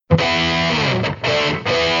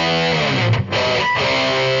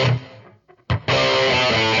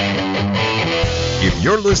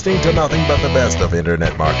You're listening to nothing but the best of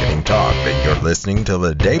internet marketing talk, and you're listening to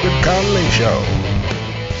The David Connolly Show.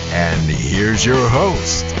 And here's your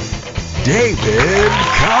host, David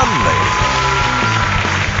Connolly.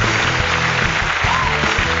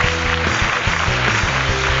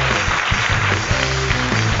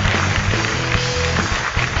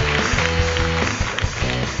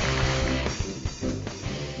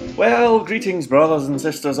 Well, greetings brothers and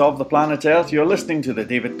sisters of the planet Earth. You're listening to The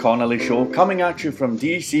David Connolly Show, coming at you from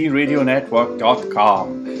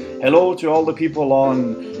DCRadioNetwork.com. Hello to all the people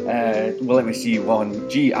on,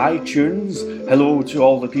 iTunes. Hello to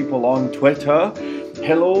all the people on Twitter.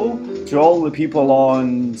 Hello to all the people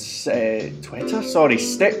on Stitcher,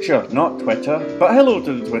 not Twitter, but hello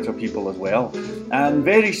to the Twitter people as well. And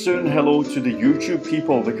very soon, hello to the YouTube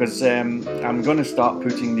people, because I'm going to start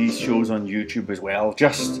putting these shows on YouTube as well,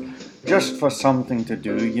 just for something to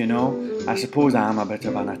do, you know. I suppose I'm a bit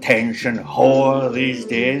of an attention whore these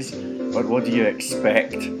days, but what do you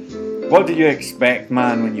expect? What do you expect,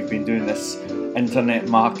 man, when you've been doing this internet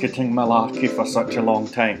marketing malarkey for such a long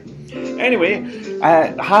time? Anyway,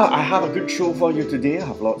 I have a good show for you today. I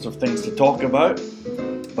have lots of things to talk about.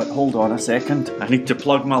 But hold on a second, I need to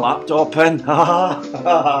plug my laptop in.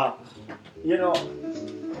 You know,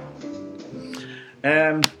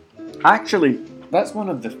 actually, that's one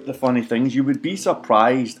of the funny things. You would be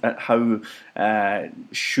surprised at how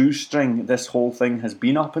shoestring this whole thing has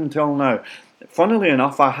been up until now. Funnily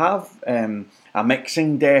enough, I have a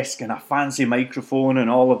mixing desk and a fancy microphone and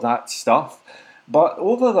all of that stuff. But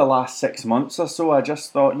over the last 6 months or so, I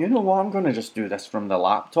just thought, you know what, I'm going to just do this from the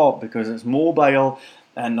laptop because it's mobile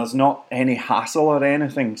and there's not any hassle or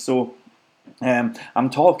anything. So I'm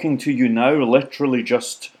talking to you now literally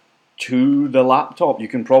just to the laptop. You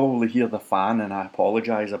can probably hear the fan, and I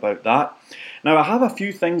apologise about that. Now, I have a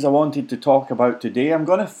few things I wanted to talk about today. I'm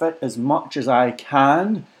going to fit as much as I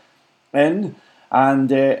can in,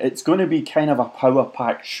 and it's going to be kind of a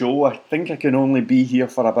power-packed show. I think I can only be here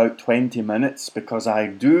for about 20 minutes because I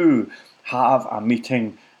do have a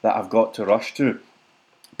meeting that I've got to rush to.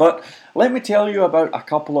 But let me tell you about a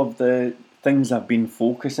couple of the things I've been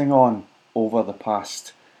focusing on over the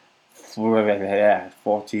past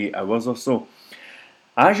 48 hours or so.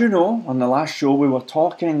 As you know, on the last show we were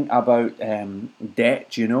talking about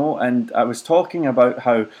debt, you know, and I was talking about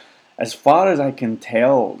how, as far as I can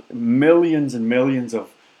tell, millions and millions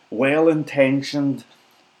of well-intentioned,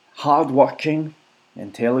 hard-working,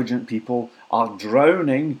 intelligent people are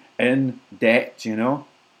drowning in debt, you know.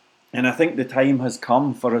 And I think the time has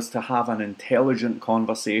come for us to have an intelligent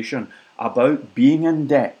conversation about being in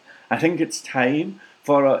debt. I think it's time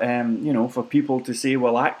for for people to say,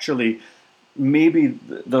 well, actually, maybe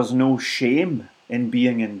there's no shame in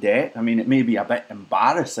being in debt. I mean, it may be a bit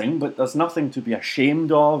embarrassing, but there's nothing to be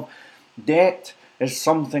ashamed of. Debt is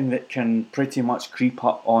something that can pretty much creep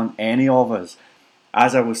up on any of us.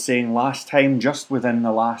 As I was saying last time, just within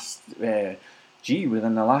the last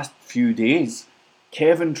few days,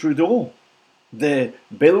 Kevin Trudeau, the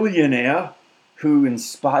billionaire who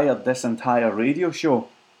inspired this entire radio show,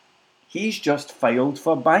 he's just filed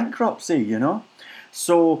for bankruptcy, you know.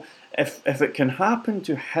 So if it can happen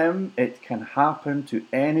to him, it can happen to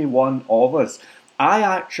any one of us. I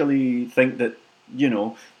actually think that, you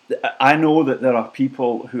know, I know that there are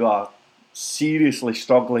people who are seriously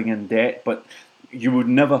struggling in debt, but you would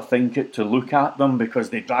never think it to look at them because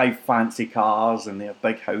they drive fancy cars and they have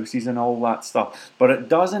big houses and all that stuff. But it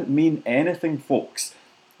doesn't mean anything, folks.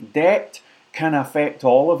 Debt can affect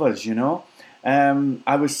all of us, you know. I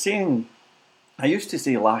used to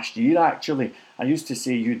say last year actually, I used to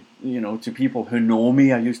say, you know, to people who know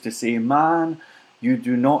me, I used to say, man, you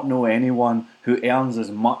do not know anyone who earns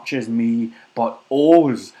as much as me, but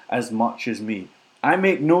owes as much as me. I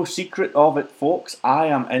make no secret of it, folks. I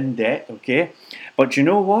am in debt, okay? But you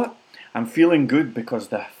know what? I'm feeling good because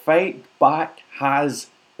the fight back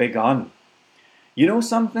has begun. You know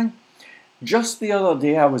something? Just the other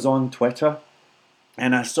day I was on Twitter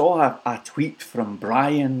and I saw a tweet from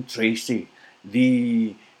Brian Tracy,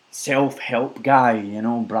 the self-help guy, you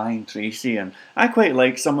know, Brian Tracy. And I quite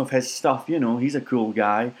like some of his stuff, you know, he's a cool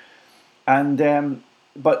guy. And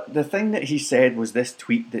but the thing that he said was this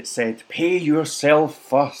tweet that said, pay yourself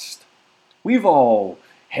first. We've all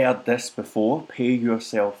heard this before, pay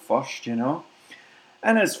yourself first, you know.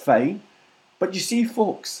 And it's fine. But you see,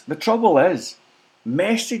 folks, the trouble is,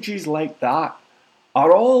 messages like that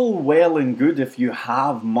are all well and good if you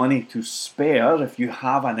have money to spare, if you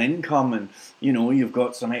have an income and, you know, you've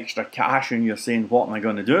got some extra cash and you're saying, what am I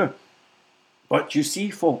going to do? But you see,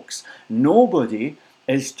 folks, nobody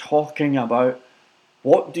is talking about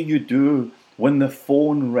what do you do when the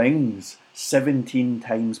phone rings 17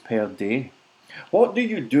 times per day? What do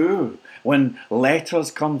you do when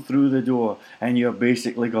letters come through the door and you're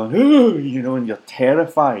basically going, "Ooh," and you're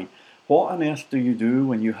terrified? What on earth do you do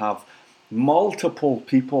when you have multiple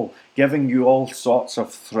people giving you all sorts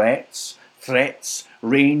of threats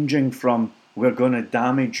ranging from "we're going to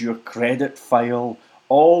damage your credit file"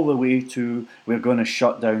 all the way to "we're going to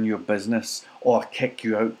shut down your business or kick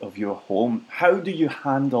you out of your home"? How do you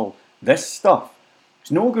handle this stuff?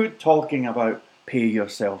 It's no good talking about pay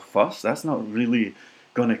yourself first. That's not really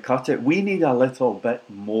going to cut it. We need a little bit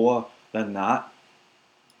more than that.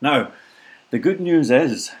 Now, the good news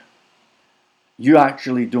is you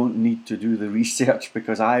actually don't need to do the research,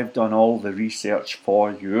 because I've done all the research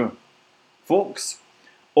for you. Folks,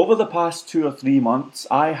 over the past 2 or 3 months,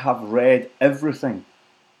 I have read everything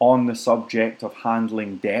on the subject of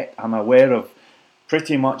handling debt. I'm aware of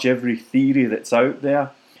pretty much every theory that's out there.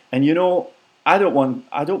 And I don't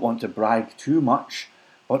want to brag too much,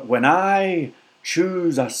 but when I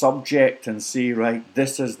choose a subject and say, right,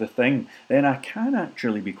 this is the thing, then I can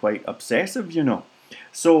actually be quite obsessive,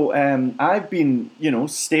 So I've been,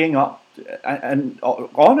 staying up, and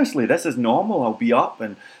honestly, this is normal. I'll be up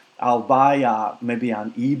and I'll buy maybe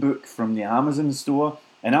an ebook from the Amazon store,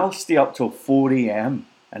 and I'll stay up till 4 a.m.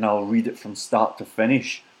 and I'll read it from start to finish.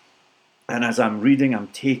 And as I'm reading, I'm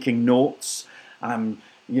taking notes. I'm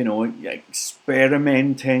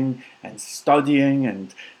experimenting and studying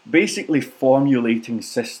and basically formulating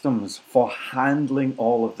systems for handling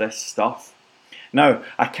all of this stuff. Now,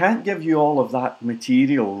 I can't give you all of that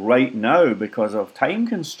material right now because of time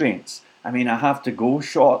constraints. I have to go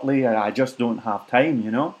shortly, and I just don't have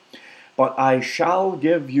time, But I shall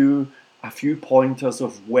give you a few pointers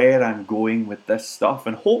of where I'm going with this stuff,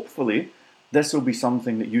 and hopefully this will be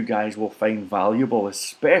something that you guys will find valuable,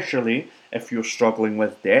 especially if you're struggling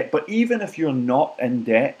with debt. But even if you're not in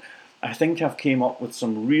debt, I think I've came up with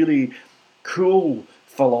some really cool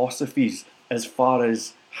philosophies as far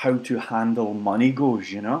as how to handle money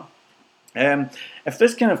goes, If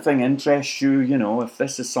this kind of thing interests you, if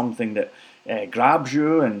this is something that grabs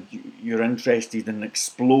you and you're interested in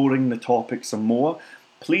exploring the topic some more,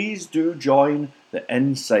 please do join the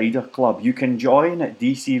Insider Club. You can join at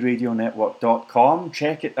dcradionetwork.com,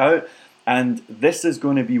 check it out, and this is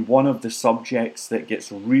going to be one of the subjects that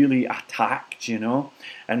gets really attacked,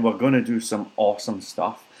 and we're going to do some awesome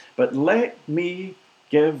stuff. But let me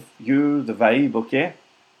give you the vibe, okay?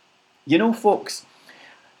 Folks,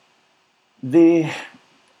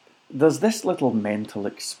 there's this little mental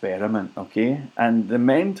experiment, okay? And the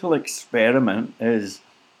mental experiment is,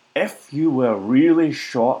 if you were really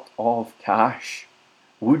short of cash,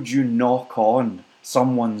 would you knock on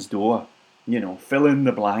someone's door, fill in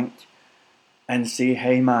the blank, and say,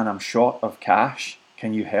 "Hey man, I'm short of cash,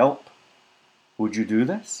 can you help?" Would you do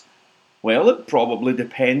this? Well, it probably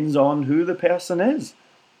depends on who the person is.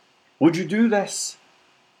 Would you do this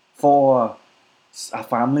for a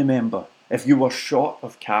family member? If you were short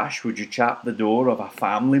of cash, would you tap the door of a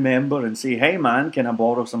family member and say, "Hey man, can I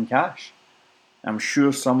borrow some cash?" I'm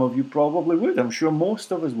sure some of you probably would. I'm sure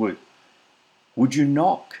most of us would. Would you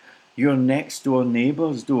knock your next door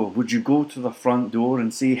neighbour's door? Would you go to the front door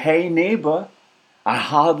and say, "Hey neighbour, I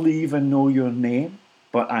hardly even know your name,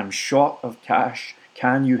 but I'm short of cash.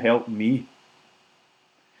 Can you help me?"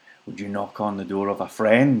 Would you knock on the door of a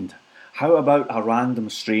friend? How about a random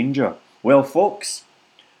stranger? Well, folks,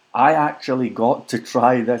 I actually got to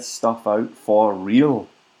try this stuff out for real.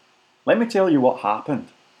 Let me tell you what happened.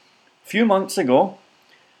 A few months ago,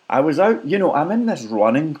 I was out, I'm in this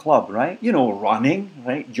running club, right? Running,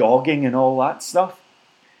 right? Jogging and all that stuff.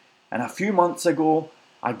 And a few months ago,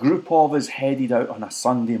 a group of us headed out on a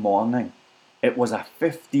Sunday morning. It was a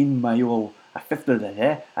 15-mile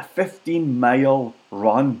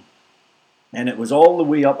run. And it was all the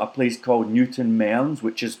way up a place called Newton Mearns,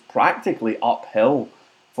 which is practically uphill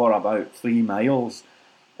for about 3 miles.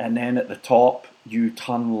 And then at the top, you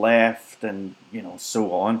turn left and,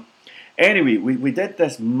 so on. Anyway, we did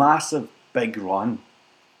this massive big run.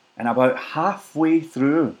 And about halfway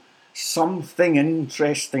through, something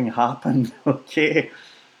interesting happened, okay?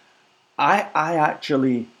 I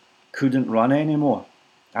actually couldn't run anymore.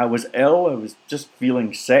 I was ill, I was just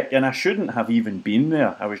feeling sick, and I shouldn't have even been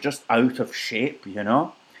there. I was just out of shape,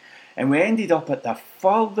 And we ended up at the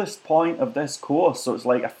furthest point of this course, so it's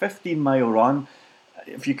like a 15-mile run.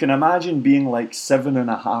 If you can imagine being like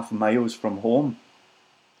 7.5 miles from home.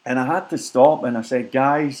 And I had to stop and I said,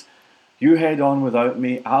 "Guys, you head on without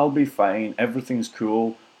me, I'll be fine, everything's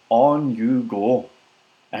cool, on you go."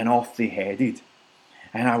 And off they headed.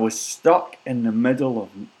 And I was stuck in the middle of,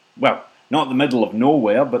 Not the middle of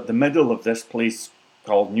nowhere, but the middle of this place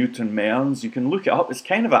called Newton Mearns. You can look it up. It's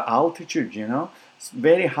kind of at altitude, you know. It's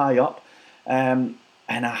very high up. And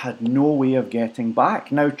I had no way of getting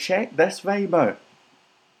back. Now check this vibe out.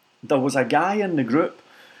 There was a guy in the group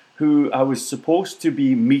who I was supposed to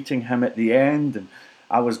be meeting him at the end, and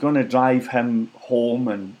I was going to drive him home,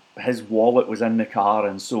 and his wallet was in the car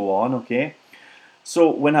and so on, okay?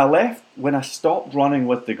 So when I stopped running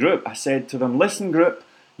with the group, I said to them, listen group,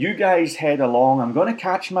 you guys head along. I'm going to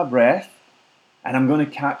catch my breath and I'm going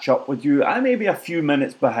to catch up with you. I may be a few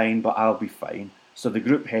minutes behind, but I'll be fine. So the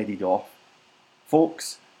group headed off.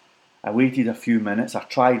 Folks, I waited a few minutes. I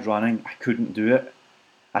tried running. I couldn't do it.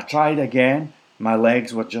 I tried again. My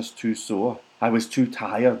legs were just too sore. I was too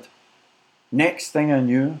tired. Next thing I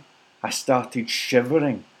knew, I started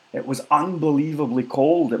shivering. It was unbelievably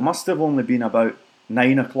cold. It must have only been about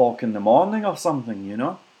 9 o'clock in the morning or something, you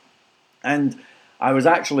know. And I was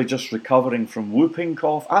actually just recovering from whooping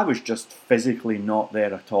cough. I was just physically not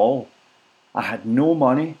there at all. I had no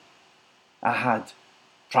money. I had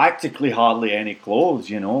practically hardly any clothes,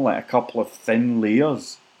 you know, like a couple of thin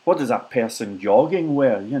layers. What does a person jogging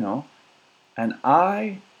wear, you know? And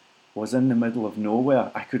I was in the middle of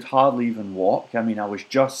nowhere. I could hardly even walk. I mean, I was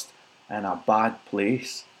just in a bad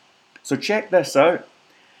place. So check this out.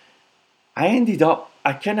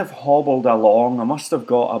 I kind of hobbled along. I must have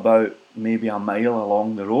got about maybe a mile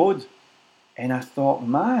along the road. And I thought,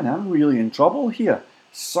 man, I'm really in trouble here.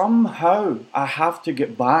 Somehow I have to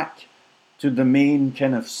get back to the main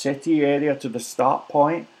kind of city area, to the start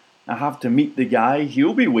point. I have to meet the guy.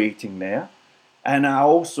 He'll be waiting there. And I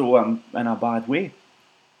also am in a bad way.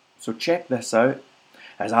 So check this out.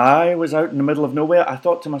 As I was out in the middle of nowhere, I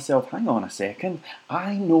thought to myself, hang on a second.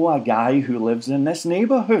 I know a guy who lives in this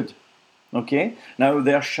neighbourhood. Okay? Now,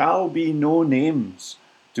 there shall be no names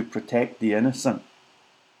to protect the innocent.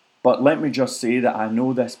 But let me just say that I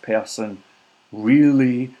know this person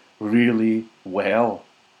really, really well.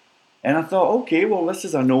 And I thought, okay, well, this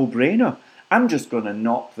is a no-brainer. I'm just going to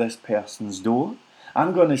knock this person's door.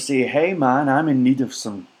 I'm going to say, hey, man, I'm in need of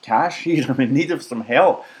some cash here. I'm in need of some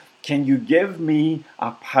help. Can you give me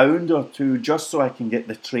 £1 or two just so I can get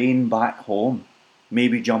the train back home?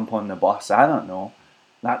 Maybe jump on the bus. I don't know.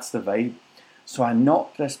 That's the vibe. So I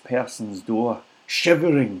knocked this person's door,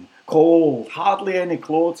 shivering, cold, hardly any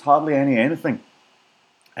clothes, hardly anything.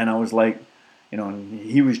 And I was like, you know, and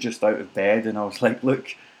he was just out of bed, and I was like,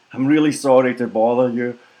 look, I'm really sorry to bother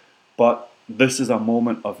you, but this is a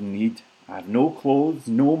moment of need. I have no clothes,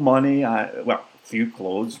 no money, a few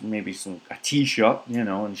clothes, maybe a t-shirt, you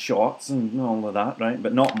know, and shorts and all of that, right?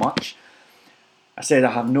 But not much. I said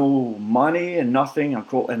I have no money and nothing,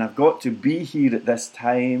 and I've got to be here at this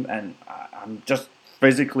time, and I'm just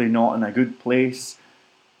physically not in a good place.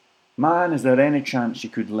 Man, is there any chance you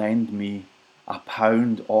could lend me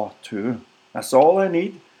 £1 or two? That's all I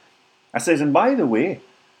need. I says, and by the way,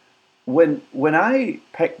 when I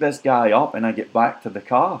pick this guy up and I get back to the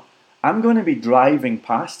car, I'm going to be driving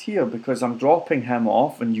past here because I'm dropping him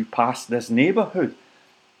off and you pass this neighbourhood.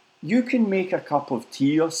 You can make a cup of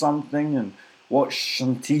tea or something and watch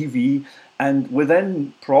some TV, and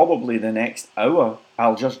within probably the next hour,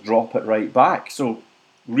 I'll just drop it right back. So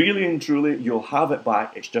really and truly, you'll have it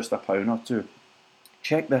back. It's just £1 or two.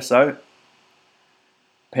 Check this out.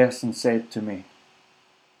 Person said to me,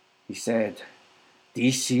 he said,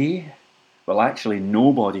 DC? Well, actually,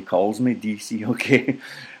 nobody calls me DC, okay?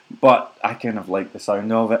 But I kind of like the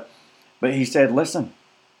sound of it. But he said, listen,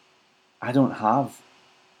 I don't have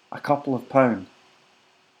a couple of pounds.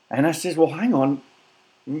 And I says, well, hang on,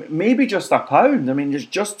 maybe just £1. I mean,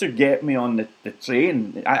 just to get me on the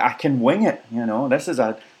train. I can wing it, you know. This is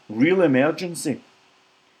a real emergency.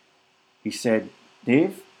 He said,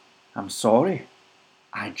 Dave, I'm sorry.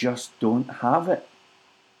 I just don't have it.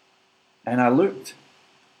 And I looked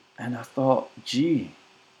and I thought, gee,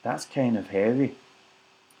 that's kind of heavy.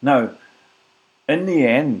 Now, in the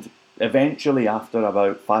end, eventually after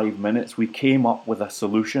about 5 minutes, we came up with a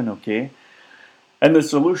solution, okay? And the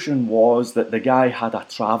solution was that the guy had a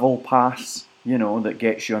travel pass, you know, that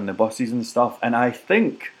gets you on the buses and stuff. And I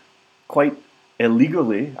think, quite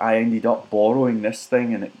illegally, I ended up borrowing this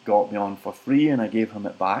thing and it got me on for free and I gave him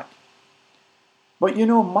it back. But you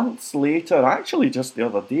know, months later, actually just the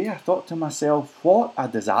other day, I thought to myself, what a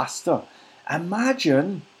disaster.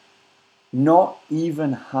 Imagine not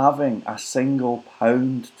even having a single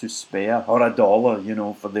 £1 to spare, or $1, you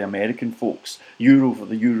know, for the American folks, euro for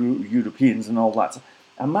the Europeans and all that.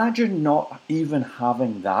 Imagine not even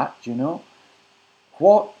having that, you know.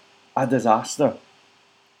 What a disaster.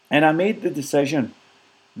 And I made the decision,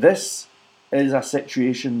 this is a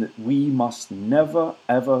situation that we must never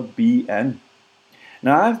ever be in.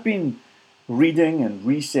 Now, I've been reading and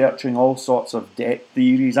researching all sorts of debt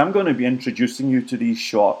theories. I'm going to be introducing you to these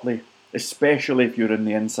shortly, especially if you're in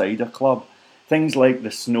the Insider Club. Things like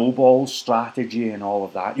the snowball strategy and all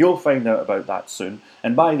of that. You'll find out about that soon.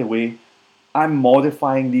 And by the way, I'm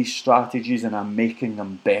modifying these strategies and I'm making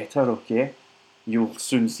them better, okay? You'll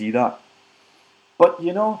soon see that. But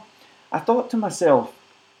I thought to myself,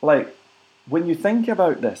 like, when you think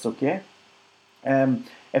about this, okay?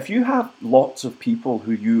 If you have lots of people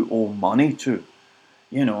who you owe money to,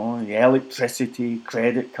 the electricity,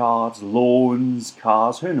 credit cards, loans,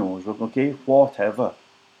 cars, who knows, okay, whatever.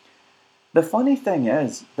 The funny thing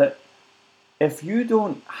is that if you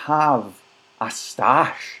don't have a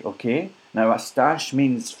stash, okay, now a stash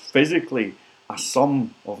means physically a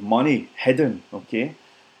sum of money hidden, okay,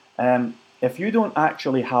 if you don't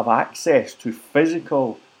actually have access to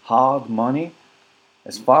physical hard money,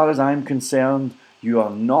 as far as I'm concerned, you are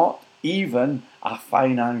not even a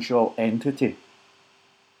financial entity.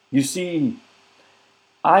 You see,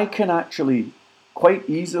 I can actually quite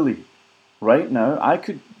easily, right now, I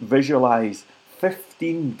could visualize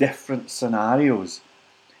 15 different scenarios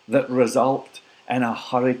that result in a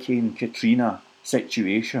Hurricane Katrina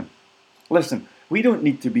situation. Listen, we don't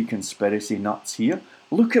need to be conspiracy nuts here.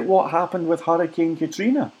 Look at what happened with Hurricane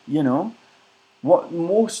Katrina, What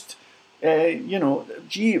most,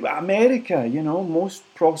 America, most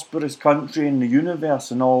prosperous country in the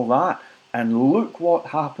universe and all that. And look what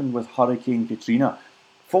happened with Hurricane Katrina.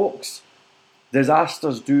 Folks,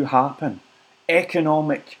 disasters do happen.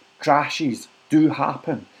 Economic crashes do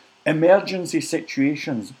happen. Emergency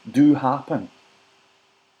situations do happen.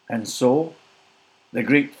 And so, the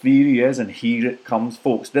great theory is, and here it comes,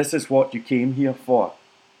 folks, this is what you came here for.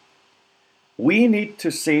 We need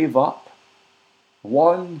to save up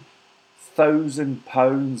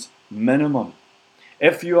 £1,000 minimum.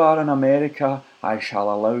 If you are in America, I shall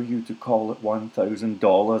allow you to call it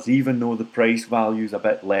 $1,000, even though the price value is a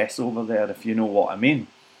bit less over there, if you know what I mean.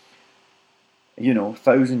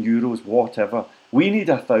 €1,000, whatever. We need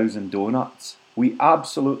 1,000 donuts. We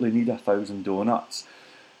absolutely need 1,000 donuts.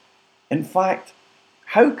 In fact,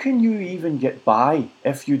 how can you even get by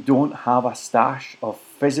if you don't have a stash of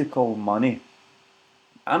physical money?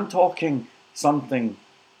 I'm talking something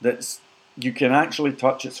that's you can actually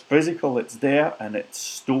touch. It's physical, it's there, and it's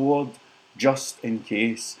stored just in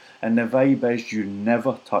case. And the vibe is you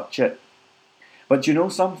never touch it. But you know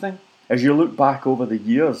something? As you look back over the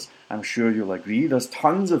years, I'm sure you'll agree, there's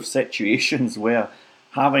tons of situations where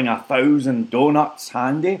having 1,000 donuts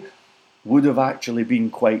handy would have actually been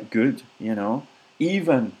quite good,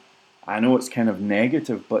 Even, I know it's kind of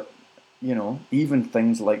negative, but even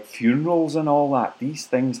things like funerals and all that, these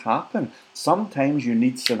things happen. Sometimes you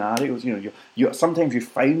need scenarios, sometimes you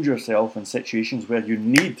find yourself in situations where you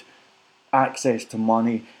need access to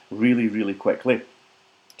money really, really quickly.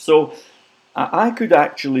 So I could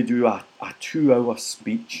actually do a 2-hour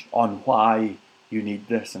speech on why you need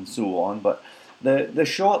this and so on, but the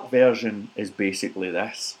short version is basically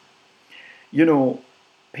this.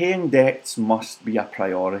 Paying debts must be a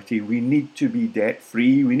priority. We need to be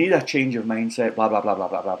debt-free. We need a change of mindset, blah, blah, blah, blah,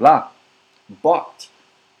 blah, blah, blah. But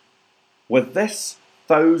with this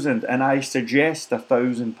 1,000, and I suggest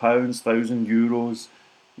 £1,000, €1,000,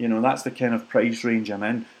 that's the kind of price range I'm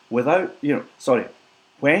in. When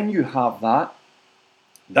you have that,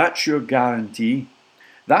 that's your guarantee.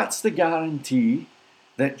 That's the guarantee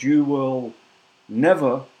that you will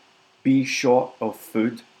never be short of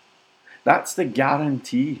food. That's the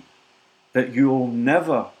guarantee that you'll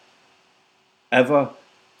never, ever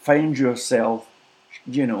find yourself,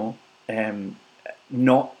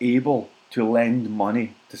 not able to lend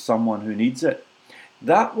money to someone who needs it.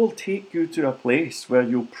 That will take you to a place where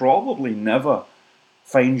you'll probably never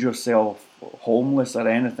find yourself homeless or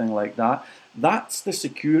anything like that. That's the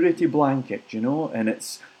security blanket, and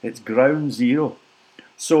it's ground zero.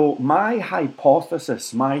 So my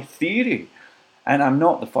hypothesis, my theory, and I'm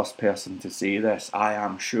not the first person to say this, I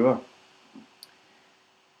am sure,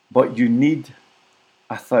 but you need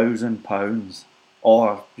 £1,000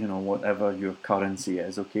 or, whatever your currency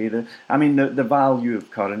is, okay? The value of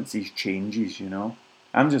currencies changes,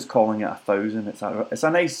 I'm just calling it 1,000. It's a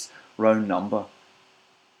nice round number.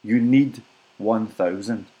 You need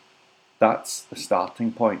 1,000. That's the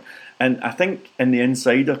starting point. And I think in the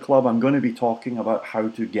Insider Club, I'm going to be talking about how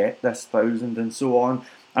to get this 1,000 and so on.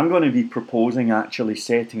 I'm going to be proposing actually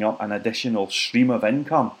setting up an additional stream of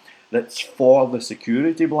income that's for the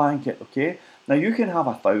security blanket, okay? Now you can have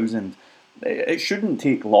 1,000 it shouldn't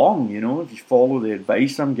take long, you know. If you follow the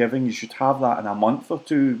advice I'm giving, you should have that in a month or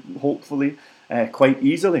two, hopefully, quite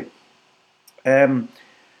easily.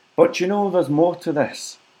 But you know, there's more to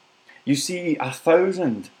this. You see,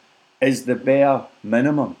 1,000 is the bare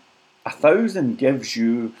minimum. 1,000 gives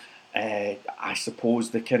you, I suppose,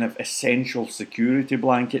 the kind of essential security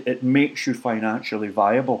blanket. It makes you financially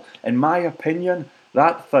viable. In my opinion,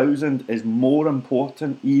 that 1,000 is more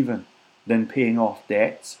important even than paying off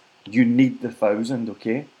debts. You need the 1,000,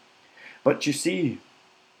 okay? But you see,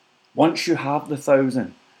 once you have the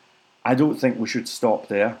 1,000, I don't think we should stop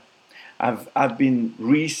there. I've been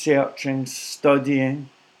researching, studying,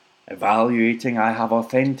 evaluating. I have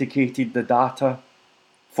authenticated the data.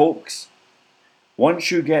 Folks,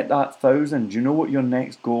 once you get that 1,000, do you know what your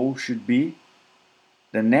next goal should be?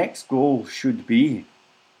 The next goal should be,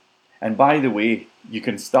 and by the way, you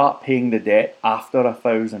can start paying the debt after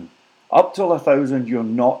 1,000. Up till 1,000, you're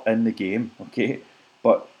not in the game, okay?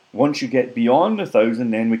 But once you get beyond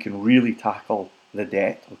 1,000, then we can really tackle the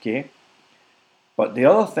debt, okay? But the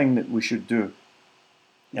other thing that we should do,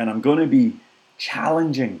 and I'm going to be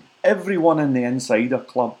challenging everyone in the Insider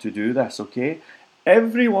Club to do this, okay?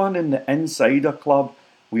 Everyone in the Insider Club,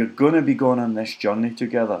 we're going to be going on this journey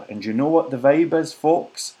together. And you know what the vibe is,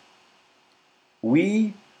 folks?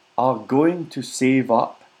 We are going to save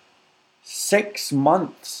up 6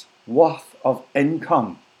 months worth of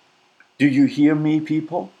income. Do you hear me,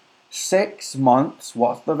 people? 6 months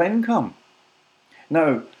worth of income.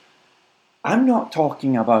 Now, I'm not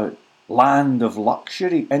talking about land of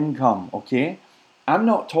luxury income, okay? I'm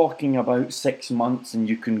not talking about 6 months and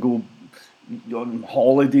you can go on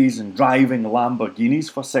holidays and driving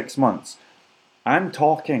Lamborghinis for 6 months. I'm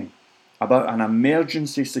talking about an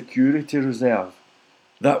emergency security reserve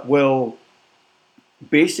that will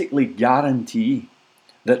basically guarantee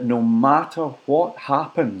that no matter what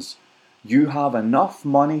happens, you have enough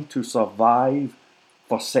money to survive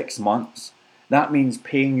for 6 months. That means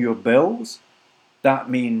paying your bills. That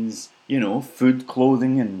means, you know, food,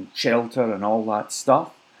 clothing and shelter and all that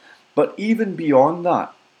stuff. But even beyond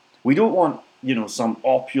that, we don't want, you know, some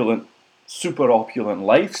opulent, super opulent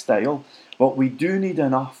lifestyle, but we do need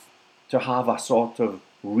enough to have a sort of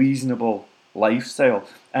reasonable lifestyle.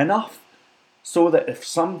 Enough so that if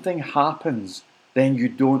something happens, then you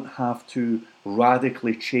don't have to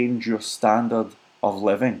radically change your standard of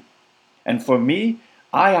living. And for me,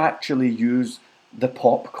 I actually use the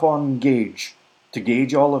popcorn gauge to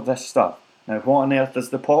gauge all of this stuff. Now, what on earth is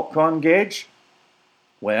the popcorn gauge?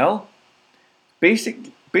 Well,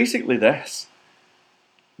 basically this.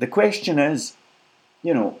 The question is,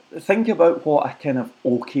 you know, think about what a kind of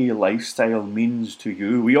okay lifestyle means to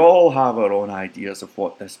you. We all have our own ideas of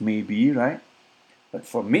what this may be, right? But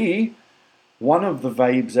for me, one of the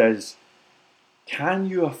vibes is, can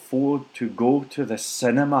you afford to go to the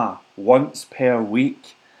cinema once per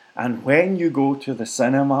week? And when you go to the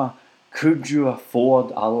cinema, could you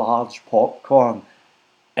afford a large popcorn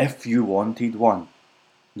if you wanted one?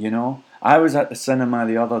 You know, I was at the cinema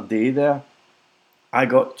the other day there. I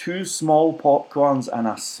got 2 small popcorns and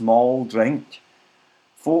a small drink.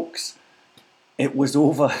 Folks, it was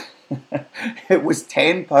over. It was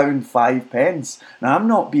 £10, 5 pence. Now, I'm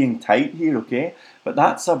not being tight here, okay? But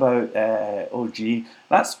that's about,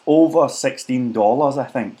 that's over $16, I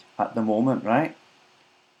think, at the moment, right?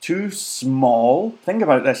 2 small, think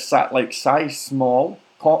about this, like size small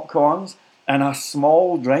popcorns and a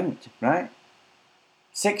small drink, right?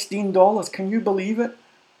 $16, can you believe it?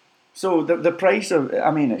 So the price of,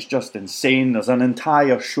 I mean, it's just insane. There's an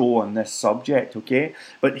entire show on this subject, okay?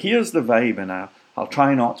 But here's the vibe, and I'll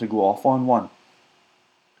try not to go off on one.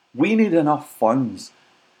 We need enough funds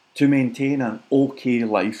to maintain an okay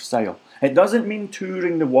lifestyle. It doesn't mean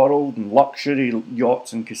touring the world and luxury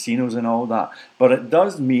yachts and casinos and all that, but it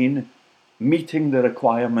does mean meeting the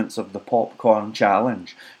requirements of the popcorn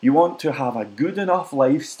challenge. You want to have a good enough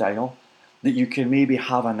lifestyle that you can maybe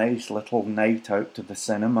have a nice little night out to the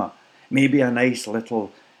cinema, maybe a nice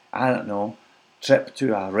little, I don't know, trip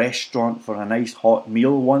to a restaurant for a nice hot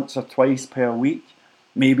meal once or twice per week,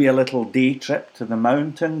 maybe a little day trip to the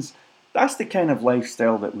mountains. That's the kind of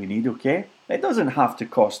lifestyle that we need, okay? It doesn't have to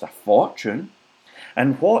cost a fortune.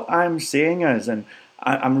 And what I'm saying is, and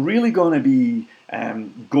I'm really going to be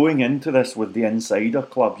going into this with the Insider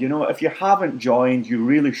Club. You know, if you haven't joined, you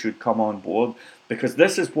really should come on board, because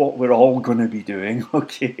this is what we're all going to be doing,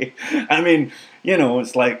 okay? I mean, you know,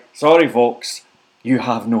 it's like, sorry folks, you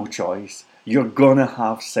have no choice. You're going to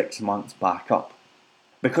have 6 months backup.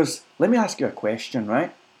 Because, let me ask you a question,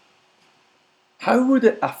 right? How would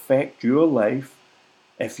it affect your life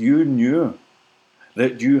if you knew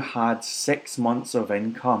that you had 6 months of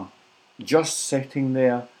income just sitting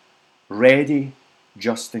there, ready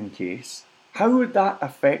just in case? How would that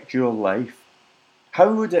affect your life?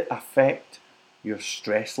 How would it affect your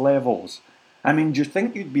stress levels? I mean, do you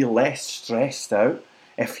think you'd be less stressed out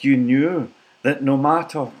if you knew that no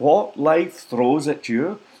matter what life throws at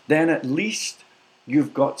you, then at least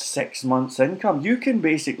you've got 6 months' income? You can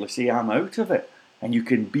basically say, I'm out of it, and you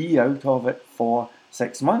can be out of it for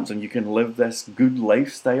 6 months, and you can live this good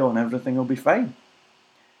lifestyle and everything will be fine.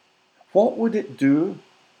 What would it do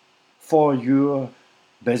for your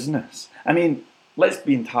business? I mean, let's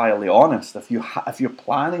be entirely honest. If you're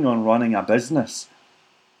planning on running a business,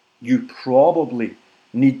 you probably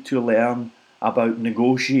need to learn about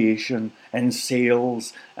negotiation and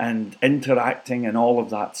sales and interacting and all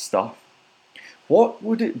of that stuff. What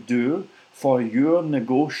would it do for your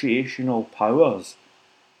negotiational powers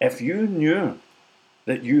if you knew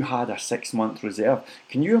that you had a 6-month reserve?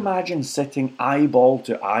 Can you imagine sitting eyeball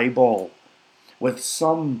to eyeball with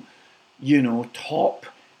some, top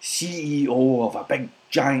CEO of a big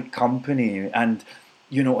giant company, and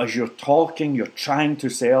as you're talking, you're trying to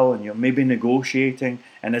sell and you're maybe negotiating,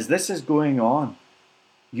 and as this is going on,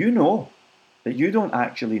 you know that you don't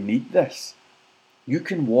actually need this. You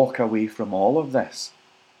can walk away from all of this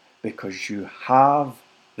because you have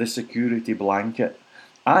the security blanket.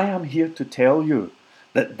 I am here to tell you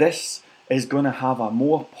that this is going to have a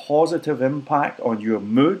more positive impact on your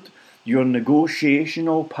mood, your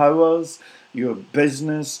negotiational powers, your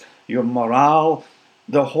business, your morale.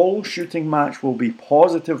 The whole shooting match will be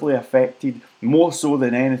positively affected, more so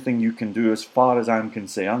than anything you can do as far as I'm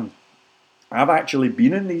concerned. I've actually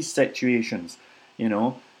been in these situations,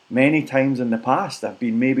 many times in the past. I've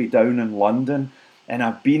been maybe down in London and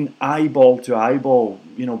I've been eyeball to eyeball,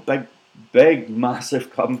 big,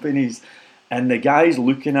 massive companies, and the guy's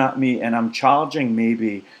looking at me and I'm charging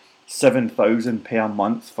maybe $7,000 per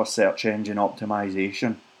month for search engine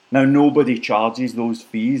optimization. Now, nobody charges those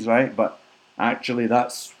fees, right? But actually,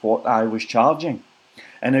 that's what I was charging.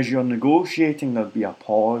 And as you're negotiating, there'd be a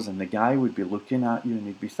pause and the guy would be looking at you and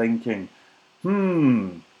he'd be thinking,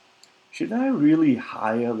 should I really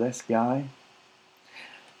hire this guy?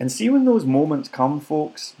 And see, when those moments come,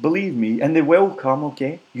 folks, believe me, and they will come,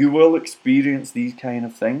 okay? You will experience these kind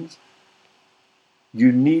of things.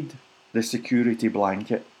 You need the security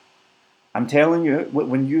blanket. I'm telling you,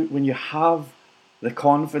 when you have the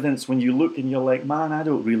confidence, when you look and you're like, man, I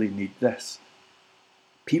don't really need this.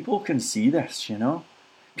 People can see this,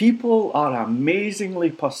 People are amazingly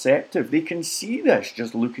perceptive. They can see this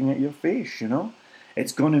just looking at your face,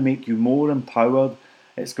 It's going to make you more empowered.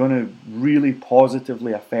 It's going to really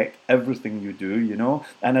positively affect everything you do,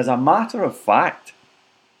 And as a matter of fact,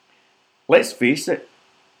 let's face it,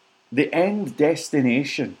 the end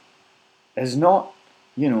destination is not,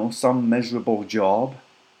 some miserable job.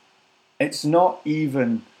 It's not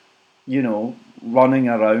even, running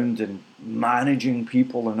around and managing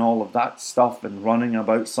people and all of that stuff and running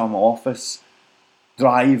about some office,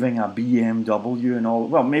 driving a BMW and all.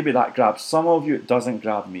 Well, maybe that grabs some of you, it doesn't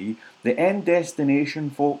grab me. The end destination,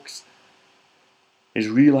 folks, is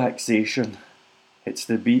relaxation. It's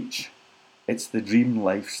the beach. It's the dream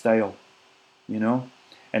lifestyle,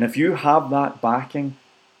 And if you have that backing,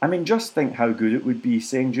 just think how good it would be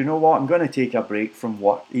saying, do you know what, I'm going to take a break from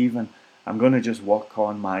work even. I'm going to just work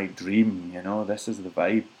on my dream, This is the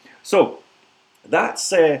vibe. So,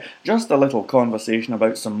 that's just a little conversation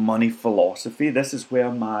about some money philosophy. This is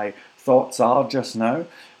where my thoughts are just now.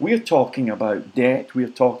 We're talking about debt. We're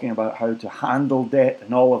talking about how to handle debt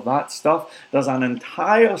and all of that stuff. There's an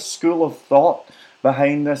entire school of thought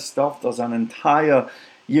behind this stuff. There's an entire,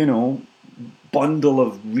 bundle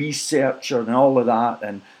of research and all of that.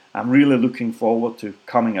 And I'm really looking forward to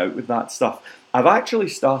coming out with that stuff. I've actually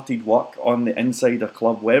started work on the Insider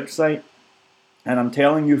Club website. And I'm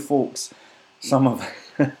telling you, folks, some of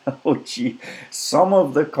the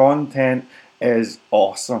content is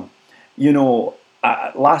awesome.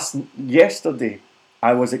 Yesterday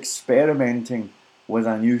I was experimenting with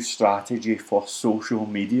a new strategy for social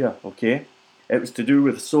media, okay? It was to do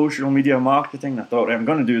with social media marketing. I thought, I'm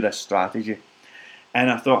going to do this strategy. And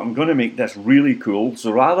I thought, I'm going to make this really cool.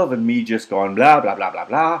 So rather than me just going blah, blah, blah, blah,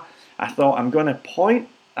 blah, I thought I'm going to point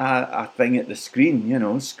a thing at the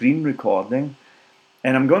screen, screen recording.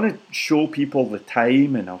 And I'm going to show people the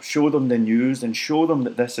time, and I'll show them the news and show them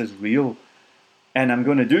that this is real. And I'm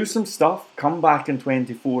going to do some stuff, come back in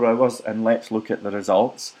 24 hours, and let's look at the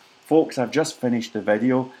results. Folks, I've just finished the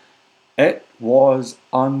video. It was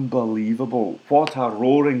unbelievable. What a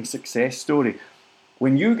roaring success story.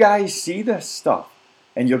 When you guys see this stuff,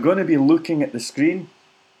 and you're going to be looking at the screen,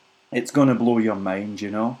 it's going to blow your mind,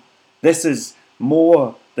 This is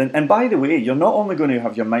more then, and by the way, you're not only going to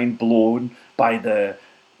have your mind blown by the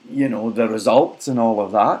results and all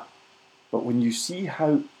of that, but when you see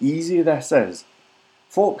how easy this is,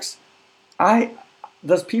 folks,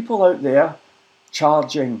 there's people out there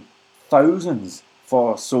charging thousands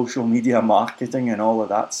for social media marketing and all of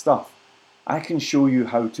that stuff. I can show you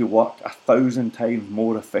how to work 1,000 times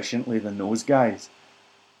more efficiently than those guys.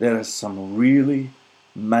 There is some really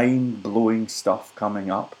mind-blowing stuff coming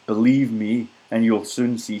up, believe me, and you'll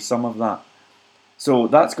soon see some of that. So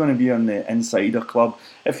that's going to be on the Insider Club.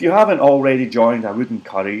 If you haven't already joined, I would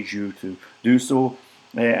encourage you to do so,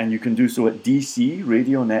 and you can do so at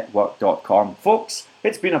dcradionetwork.com. Folks,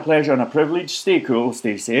 it's been a pleasure and a privilege. Stay cool,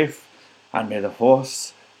 stay safe, and may the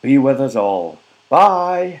force be with us all.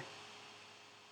 Bye!